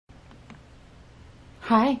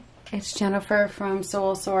Hi, it's Jennifer from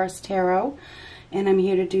Soul Source Tarot, and I'm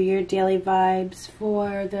here to do your daily vibes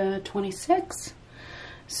for the 26th.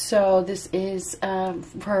 So this is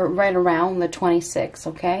for right around the 26th,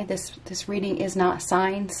 okay? This reading is not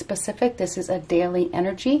sign specific. This is a daily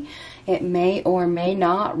energy. It may or may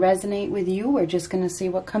not resonate with you. We're just going to see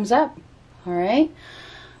what comes up, all right?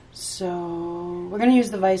 So we're going to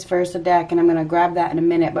use the vice versa deck, and I'm going to grab that in a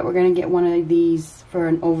minute, but we're going to get one of these for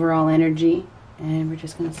an overall energy, and we're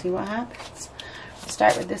just going to see what happens. Let's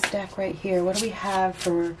start with this deck right here. What do we have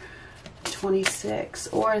for 26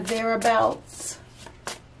 or thereabouts?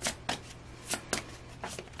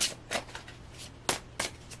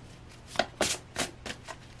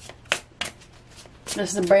 This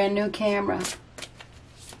is a brand new camera.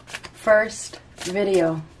 First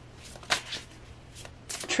video.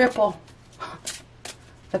 Triple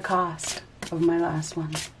the cost of my last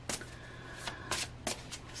one.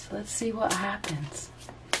 So let's see what happens.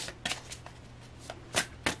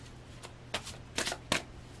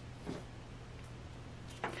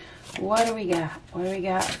 What do we got? What do we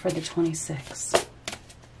got for the 26th?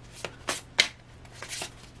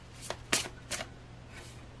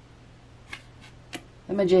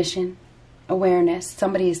 The Magician, awareness.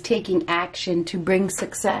 Somebody is taking action to bring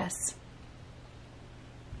success.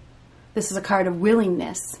 This is a card of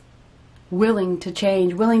willingness, willing to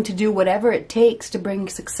change, willing to do whatever it takes to bring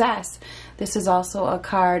success. This is also a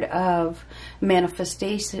card of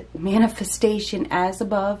manifestation as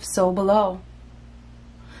above, so below.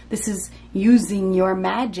 This is using your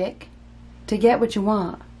magic to get what you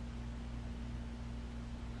want.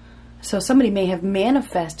 So somebody may have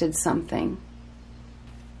manifested something.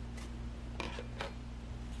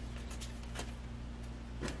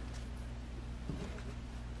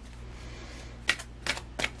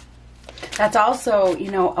 That's also, you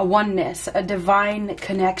know, a oneness, a divine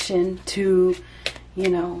connection to, you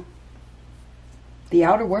know, the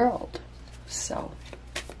outer world. So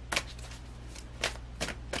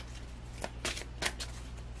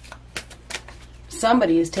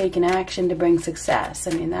somebody is taking action to bring success.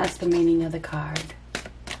 I mean, that's the meaning of the card.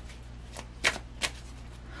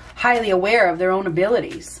 Highly aware of their own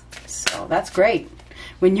abilities. So that's great.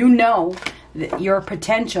 When you know that your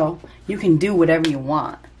potential, you can do whatever you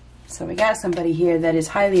want. So we got somebody here that is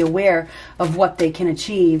highly aware of what they can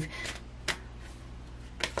achieve.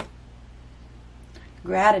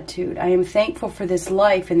 Gratitude. I am thankful for this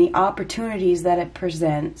life and the opportunities that it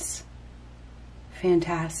presents.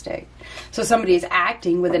 Fantastic. So somebody is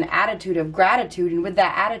acting with an attitude of gratitude, and with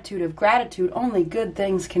that attitude of gratitude, only good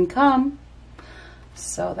things can come.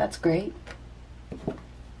 So that's great.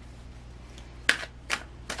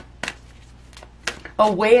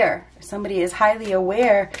 Aware. Somebody is highly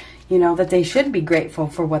aware, you know, that they should be grateful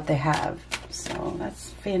for what they have. So that's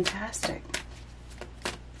fantastic.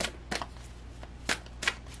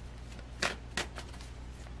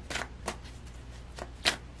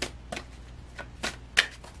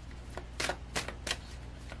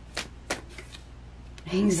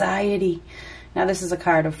 Anxiety. Now this is a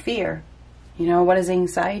card of fear. You know, what is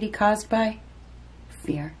anxiety caused by?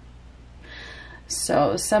 Fear.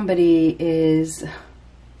 So somebody is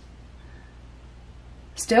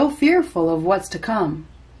still fearful of what's to come.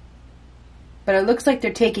 But it looks like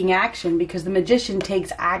they're taking action, because the Magician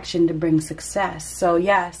takes action to bring success. So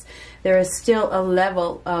yes, there is still a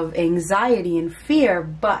level of anxiety and fear,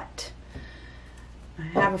 but I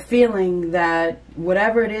have a feeling that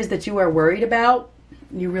whatever it is that you are worried about,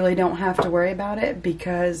 you really don't have to worry about it,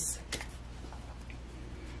 because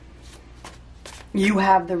you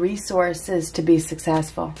have the resources to be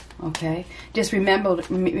successful, okay? Just remember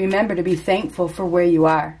to be thankful for where you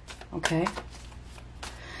are, okay?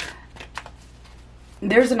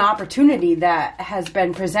 There's an opportunity that has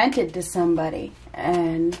been presented to somebody,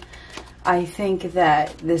 and I think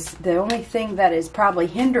that the only thing that is probably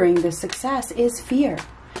hindering the success is fear.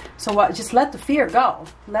 So what? Just let the fear go.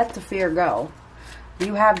 Let the fear go.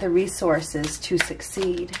 You have the resources to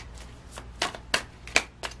succeed.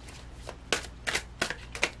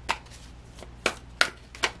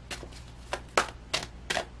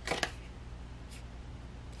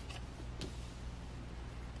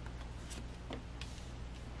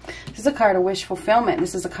 This is a card of wish fulfillment.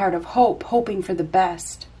 This is a card of hope, hoping for the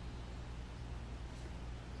best.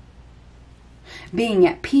 Being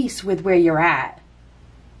at peace with where you're at.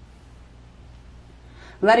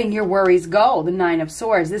 Letting your worries go, the Nine of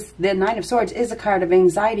Swords. The Nine of Swords is a card of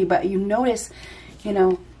anxiety, but you notice, you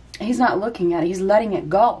know, he's not looking at it. He's letting it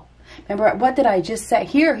go. Remember, what did I just say?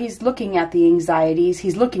 Here, he's looking at the anxieties.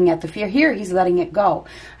 He's looking at the fear. Here, he's letting it go.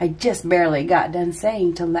 I just barely got done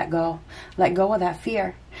saying to let go. Let go of that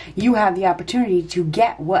fear. You have the opportunity to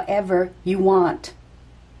get whatever you want.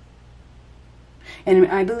 And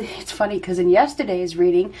I believe it's funny because in yesterday's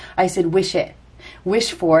reading, I said wish it.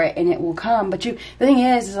 Wish for it and it will come. But the thing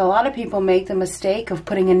is a lot of people make the mistake of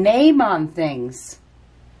putting a name on things.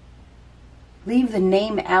 Leave the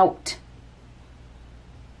name out.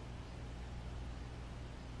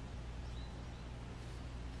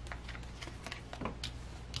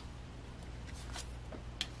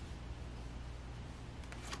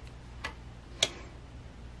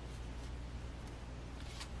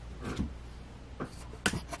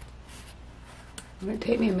 It's going to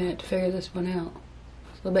take me a minute to figure this one out.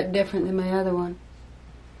 It's a little bit different than my other one.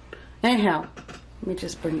 Anyhow, let me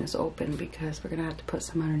just bring this open because we're going to have to put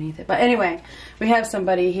some underneath it. But anyway, we have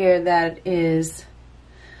somebody here that is,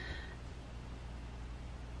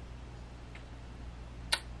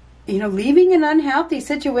 you know, leaving an unhealthy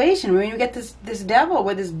situation. I mean, you get this devil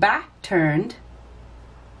with his back turned.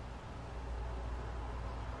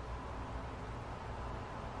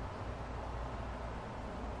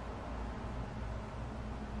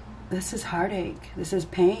 This is heartache. This is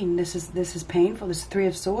pain. This is painful. This is Three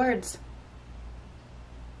of Swords.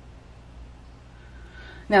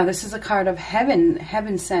 Now, this is a card of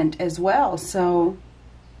heaven sent as well. So,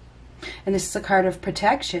 and this is a card of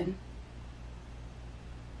protection.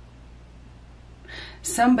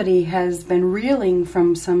 Somebody has been reeling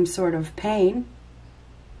from some sort of pain.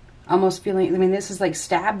 Almost feeling, I mean, this is like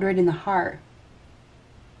stabbed right in the heart.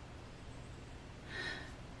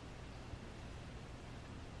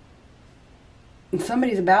 And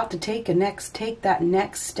somebody's about to take that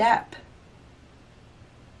next step.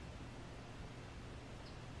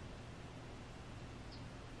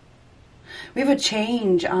 We have a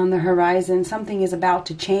change on the horizon. Something is about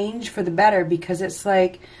to change for the better, because it's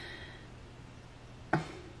like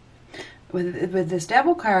with this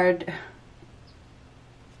devil card,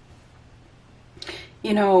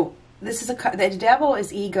 you know, this is the devil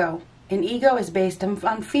is ego, and ego is based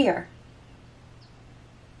on fear.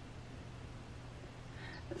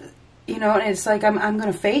 You know, and it's like, I'm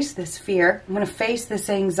going to face this fear. I'm going to face this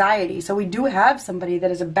anxiety. So we do have somebody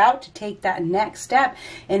that is about to take that next step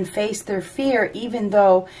and face their fear, even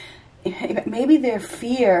though maybe their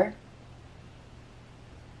fear,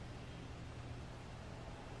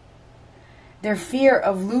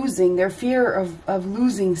 of losing, their fear of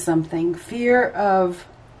losing something, fear of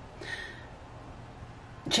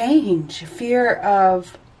change, fear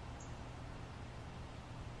of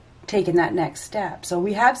taking that next step. So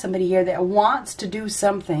we have somebody here that wants to do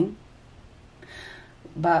something,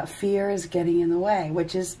 but fear is getting in the way,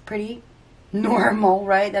 which is pretty normal,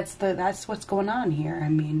 right? That's what's going on here. I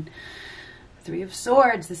mean, Three of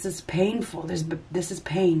Swords, this is painful. This is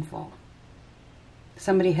painful.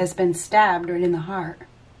 Somebody has been stabbed right in the heart.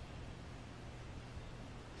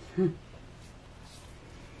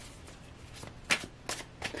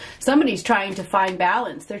 Somebody's trying to find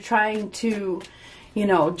balance. They're trying to, you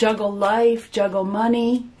know, juggle life, juggle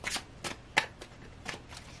money.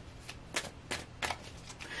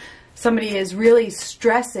 Somebody is really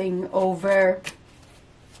stressing over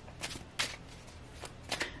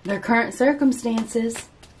their current circumstances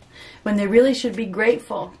when they really should be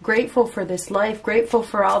grateful. Grateful for this life, grateful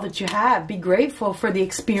for all that you have. Be grateful for the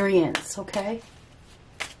experience, okay?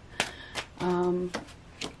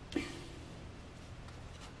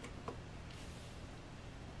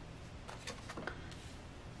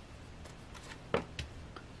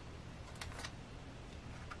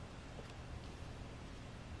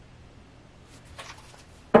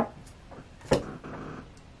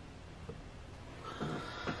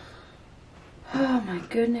 Oh my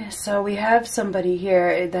goodness. So we have somebody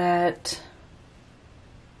here that,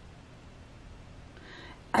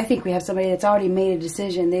 I think we have somebody that's already made a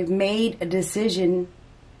decision. They've made a decision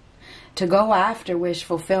to go after wish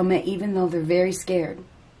fulfillment, even though they're very scared.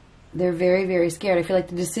 They're very, very scared. I feel like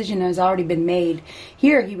the decision has already been made.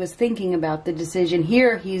 Here he was thinking about the decision.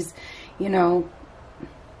 Here he's, you know,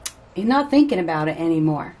 he's not thinking about it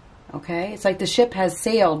anymore. Okay? It's like the ship has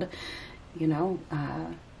sailed, you know,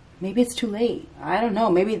 maybe it's too late. I don't know.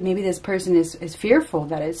 Maybe this person is fearful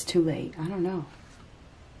that it's too late. I don't know.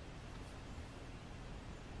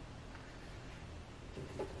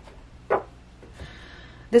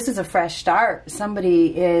 This is a fresh start.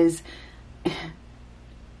 Somebody is,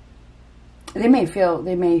 they may feel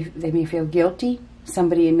guilty.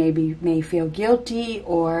 Somebody may feel guilty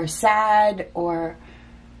or sad or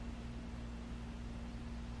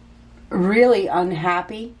really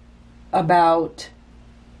unhappy about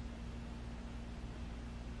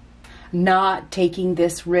not taking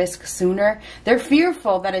this risk sooner. They're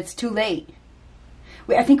fearful that it's too late.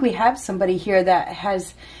 I think we have somebody here that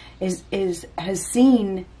has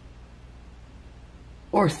seen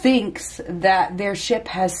or thinks that their ship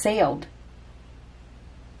has sailed.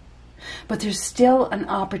 But there's still an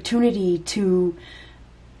opportunity to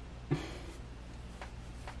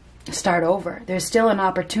start over. There's still an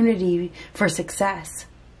opportunity for success.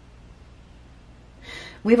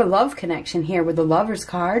 We have a love connection here with the Lover's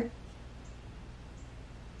card.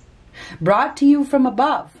 Brought to you from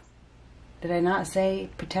above. Did I not say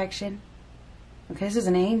protection? Okay, this is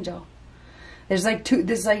an angel. There's like two,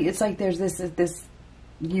 it's like there's this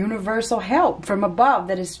universal help from above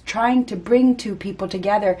that is trying to bring two people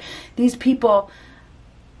together. These people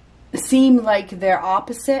seem like they're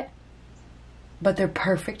opposite, but they're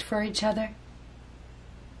perfect for each other.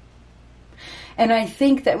 And I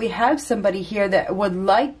think that we have somebody here that would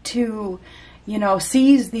like to, you know,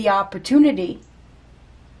 seize the opportunity.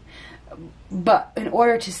 But in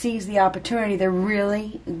order to seize the opportunity, they're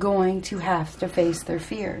really going to have to face their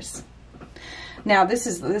fears. Now, this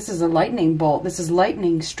is a lightning bolt. This is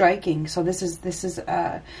lightning striking. So this is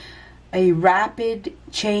a rapid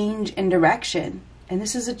change in direction. And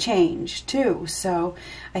this is a change too. So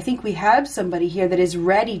I think we have somebody here that is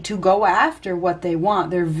ready to go after what they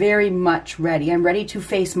want. They're very much ready. I'm ready to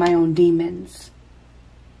face my own demons.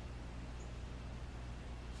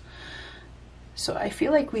 So I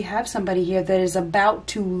feel like we have somebody here that is about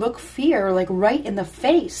to look fear like right in the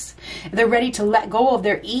face. They're ready to let go of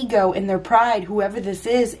their ego and their pride, whoever this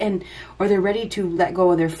is, or they're ready to let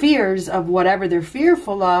go of their fears of whatever they're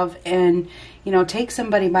fearful of, and, you know, take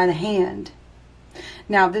somebody by the hand.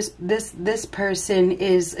 Now this person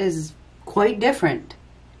is quite different.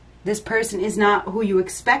 This person is not who you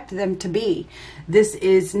expect them to be. This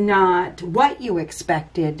is not what you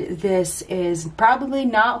expected. This is probably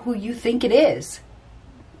not who you think it is.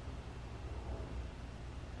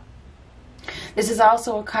 This is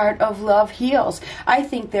also a card of love heals. I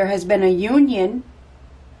think there has been a union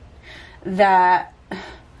that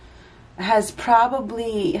has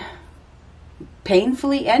probably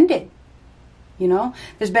painfully ended. You know,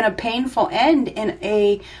 there's been a painful end in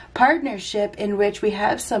a partnership in which we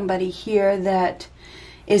have somebody here that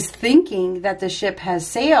is thinking that the ship has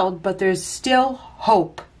sailed, but there's still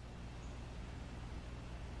hope.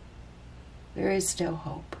 There is still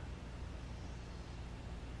hope.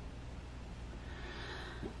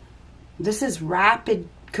 This is rapid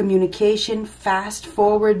communication, fast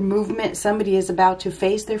forward movement. Somebody is about to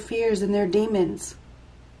face their fears and their demons.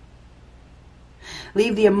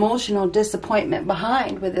 Leave the emotional disappointment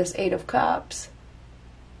behind with this Eight of Cups.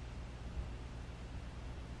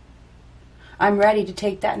 I'm ready to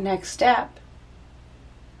take that next step.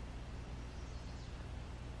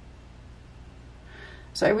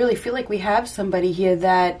 So I really feel like we have somebody here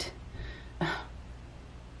that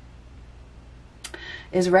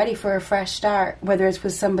is ready for a fresh start, whether it's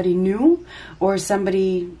with somebody new or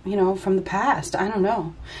somebody, you know, from the past. I don't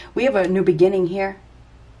know. We have a new beginning here.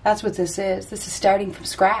 That's what this is. This is starting from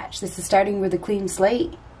scratch. This is starting with a clean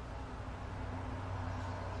slate.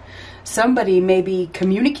 Somebody may be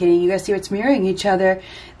communicating. You guys see what's mirroring each other.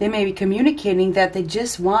 They may be communicating that they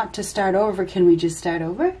just want to start over. Can we just start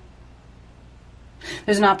over?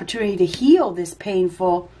 There's an opportunity to heal this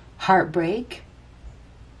painful heartbreak.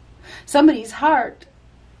 Somebody's heart,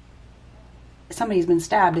 somebody's been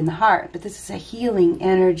stabbed in the heart, but this is a healing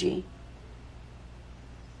energy.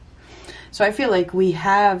 So I feel like we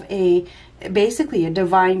have basically a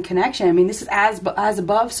divine connection. I mean, this is as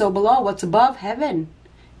above, so below. What's above? Heaven.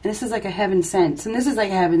 And this is like a heaven sense. And this is like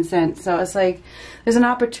a heaven sense. So it's like there's an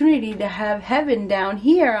opportunity to have heaven down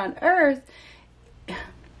here on earth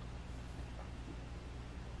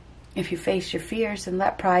if you face your fears and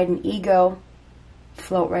let pride and ego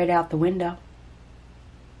float right out the window.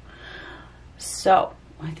 So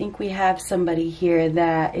I think we have somebody here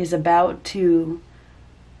that is about to,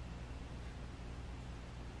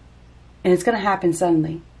 and it's going to happen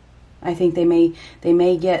suddenly. I think they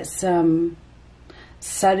may get some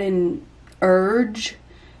sudden urge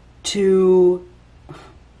to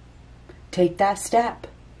take that step.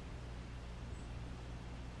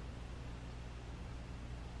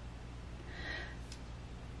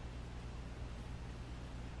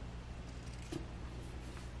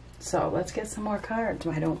 So let's get some more cards,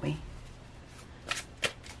 why don't we?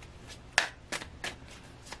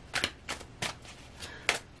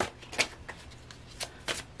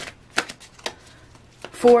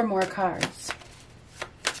 Four more cards.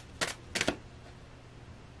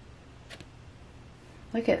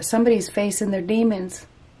 Look at somebody's facing their demons.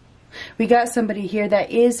 We got somebody here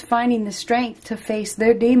that is finding the strength to face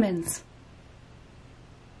their demons.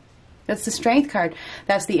 That's the Strength card.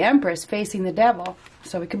 That's the Empress facing the Devil.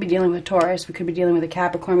 So we could be dealing with a Taurus, we could be dealing with a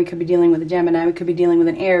Capricorn, we could be dealing with a Gemini, we could be dealing with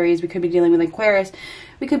an Aries, we could be dealing with an Aquarius,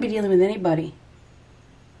 we could be dealing with anybody.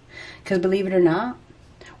 Because believe it or not,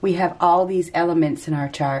 we have all these elements in our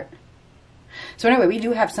chart. So anyway, we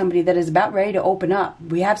do have somebody that is about ready to open up.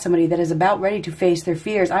 We have somebody that is about ready to face their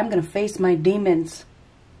fears. I'm going to face my demons.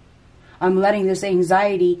 I'm letting this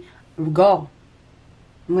anxiety go.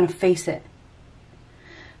 I'm going to face it.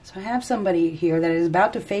 So I have somebody here that is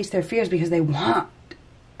about to face their fears because they want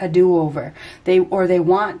a do-over. They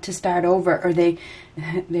want to start over, or they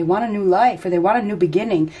want a new life, or they want a new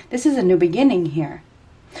beginning. This is a new beginning here.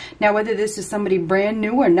 Now, whether this is somebody brand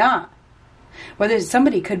new or not, whether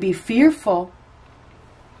somebody could be fearful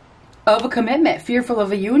of a commitment, fearful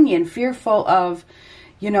of a union, fearful of,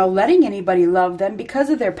 letting anybody love them because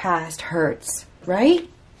of their past hurts, right?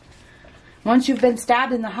 Once you've been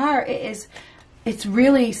stabbed in the heart, it's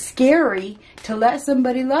really scary to let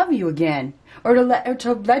somebody love you again, or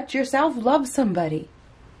to let yourself love somebody.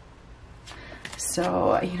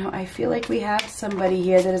 So, I feel like we have somebody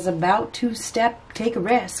here that is about to take a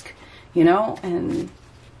risk, and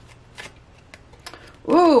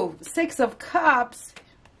ooh, 6 of Cups.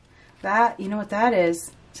 That, you know what that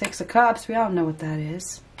is? 6 of Cups, we all know what that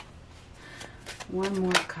is. One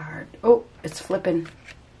more card. Oh, it's flipping.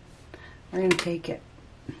 We're going to take it.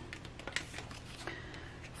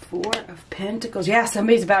 4 of Pentacles. Yeah,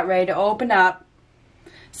 somebody's about ready to open up.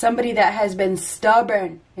 Somebody that has been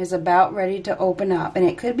stubborn is about ready to open up. And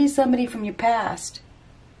it could be somebody from your past.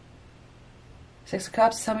 6 of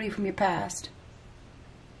Cups, somebody from your past.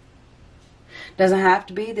 Doesn't have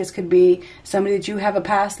to be. This could be somebody that you have a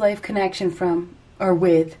past life connection from or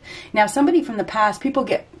with. Now, somebody from the past, people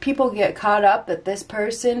get caught up that this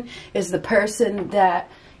person is the person that,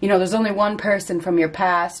 there's only one person from your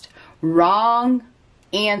past. Wrong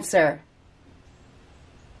answer.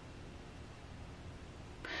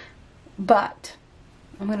 But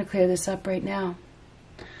I'm going to clear this up right now.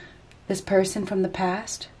 This person from the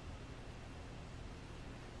past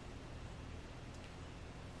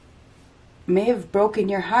may have broken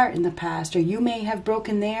your heart in the past, or you may have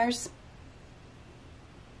broken theirs,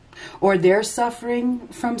 or they're suffering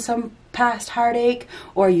from some past heartache,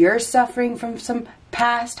 or you're suffering from some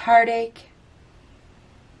past heartache.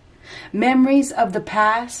 Memories of the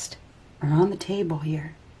past are on the table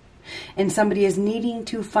here. And somebody is needing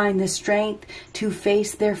to find the strength to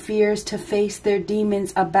face their fears, to face their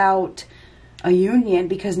demons about a union,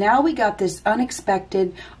 because now we got this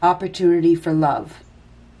unexpected opportunity for love.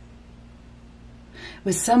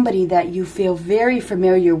 With somebody that you feel very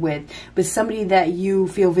familiar with somebody that you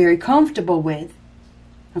feel very comfortable with.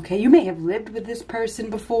 Okay, you may have lived with this person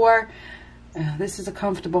before. This is a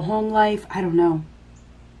comfortable home life. I don't know.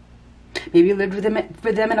 Maybe you lived with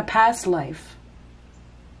them in a past life.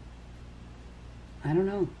 I don't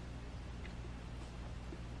know.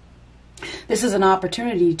 This is an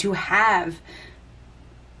opportunity to have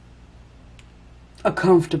a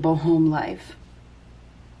comfortable home life.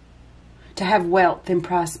 To have wealth and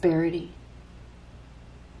prosperity.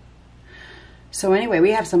 So anyway,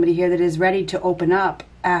 we have somebody here that is ready to open up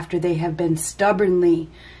after they have been stubbornly,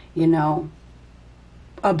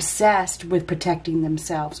 obsessed with protecting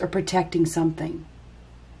themselves or protecting something.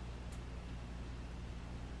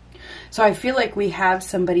 So I feel like we have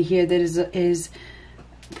somebody here that is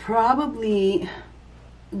probably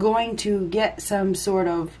going to get some sort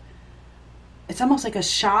of, it's almost like a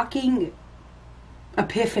shocking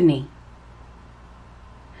epiphany.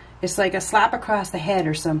 It's like a slap across the head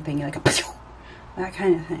or something, like a that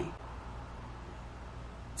kind of thing.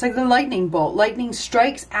 It's like the lightning bolt. Lightning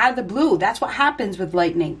strikes out of the blue. That's what happens with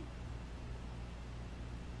lightning.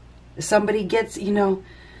 Somebody gets,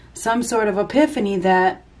 some sort of epiphany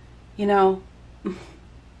that, time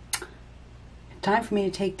for me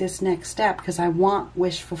to take this next step because I want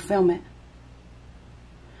wish fulfillment.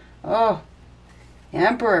 Oh, the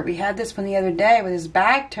Emperor. We had this one the other day with his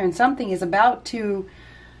back turned. Something is about to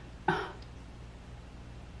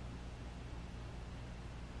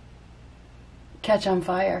catch on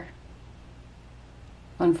fire,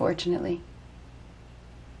 unfortunately.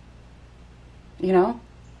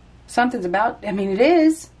 Something's about, it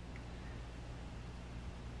is.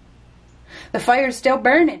 The fire's still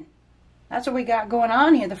burning. That's what we got going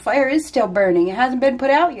on here. The fire is still burning. It hasn't been put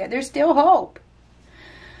out yet. There's still hope.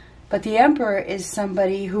 But the Emperor is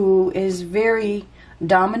somebody who is very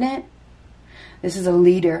dominant. This is a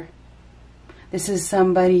leader. This is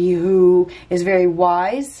somebody who is very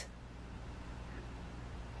wise.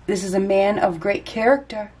 This is a man of great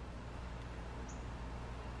character.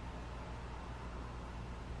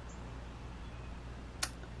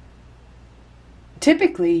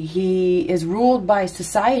 Typically, he is ruled by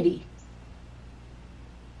society.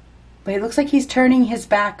 But it looks like he's turning his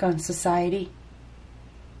back on society.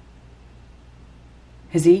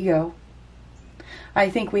 His ego. I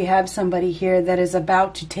think we have somebody here that is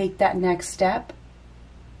about to take that next step.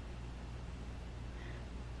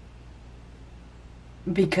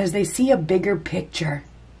 Because they see a bigger picture.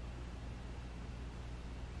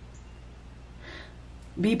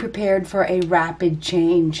 Be prepared for a rapid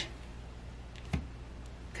change.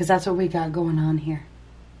 Because that's what we got going on here.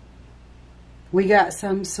 We got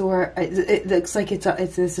some sort... It looks like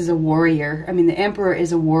this is a warrior. I mean, the Emperor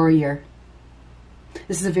is a warrior.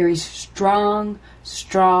 This is a very strong,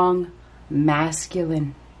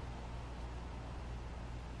 masculine.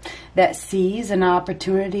 That sees an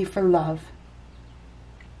opportunity for love.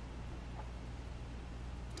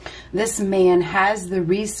 This man has the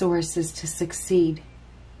resources to succeed.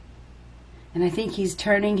 And I think he's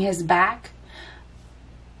turning his back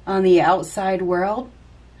on the outside world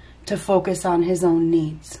to focus on his own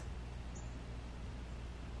needs.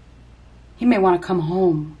 He may want to come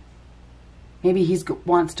home. Maybe he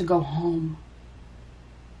wants to go home.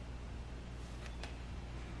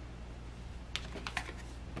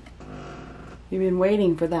 You've been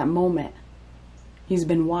waiting for that moment. He's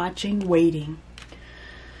been watching, waiting.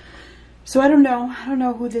 So I don't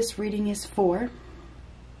know who this reading is for,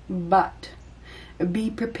 but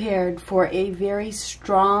be prepared for a very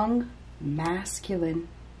strong masculine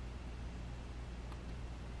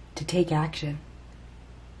to take action.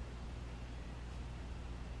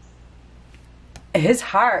 His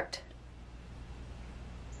heart.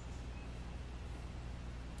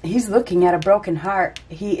 He's looking at a broken heart.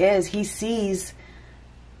 He is. He sees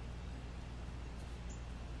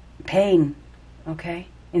pain. Okay?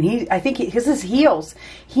 And I think because this heals,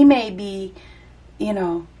 he may be,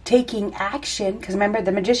 taking action. Because remember,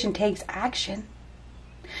 the magician takes action.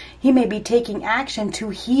 He may be taking action to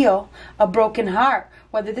heal a broken heart.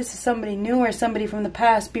 Whether this is somebody new or somebody from the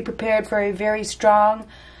past, be prepared for a very strong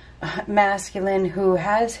masculine who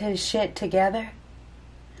has his shit together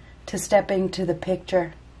to step into the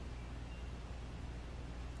picture.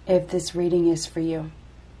 If this reading is for you.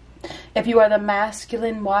 If you are the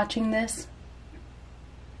masculine watching this,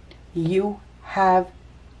 you have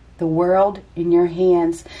the world in your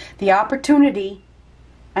hands. The opportunity,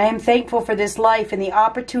 I am thankful for this life and the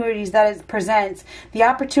opportunities that it presents. The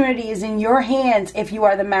opportunity is in your hands if you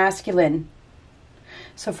are the masculine.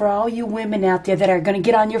 So for all you women out there that are going to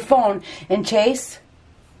get on your phone and chase,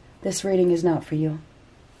 this reading is not for you.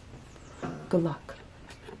 Good luck.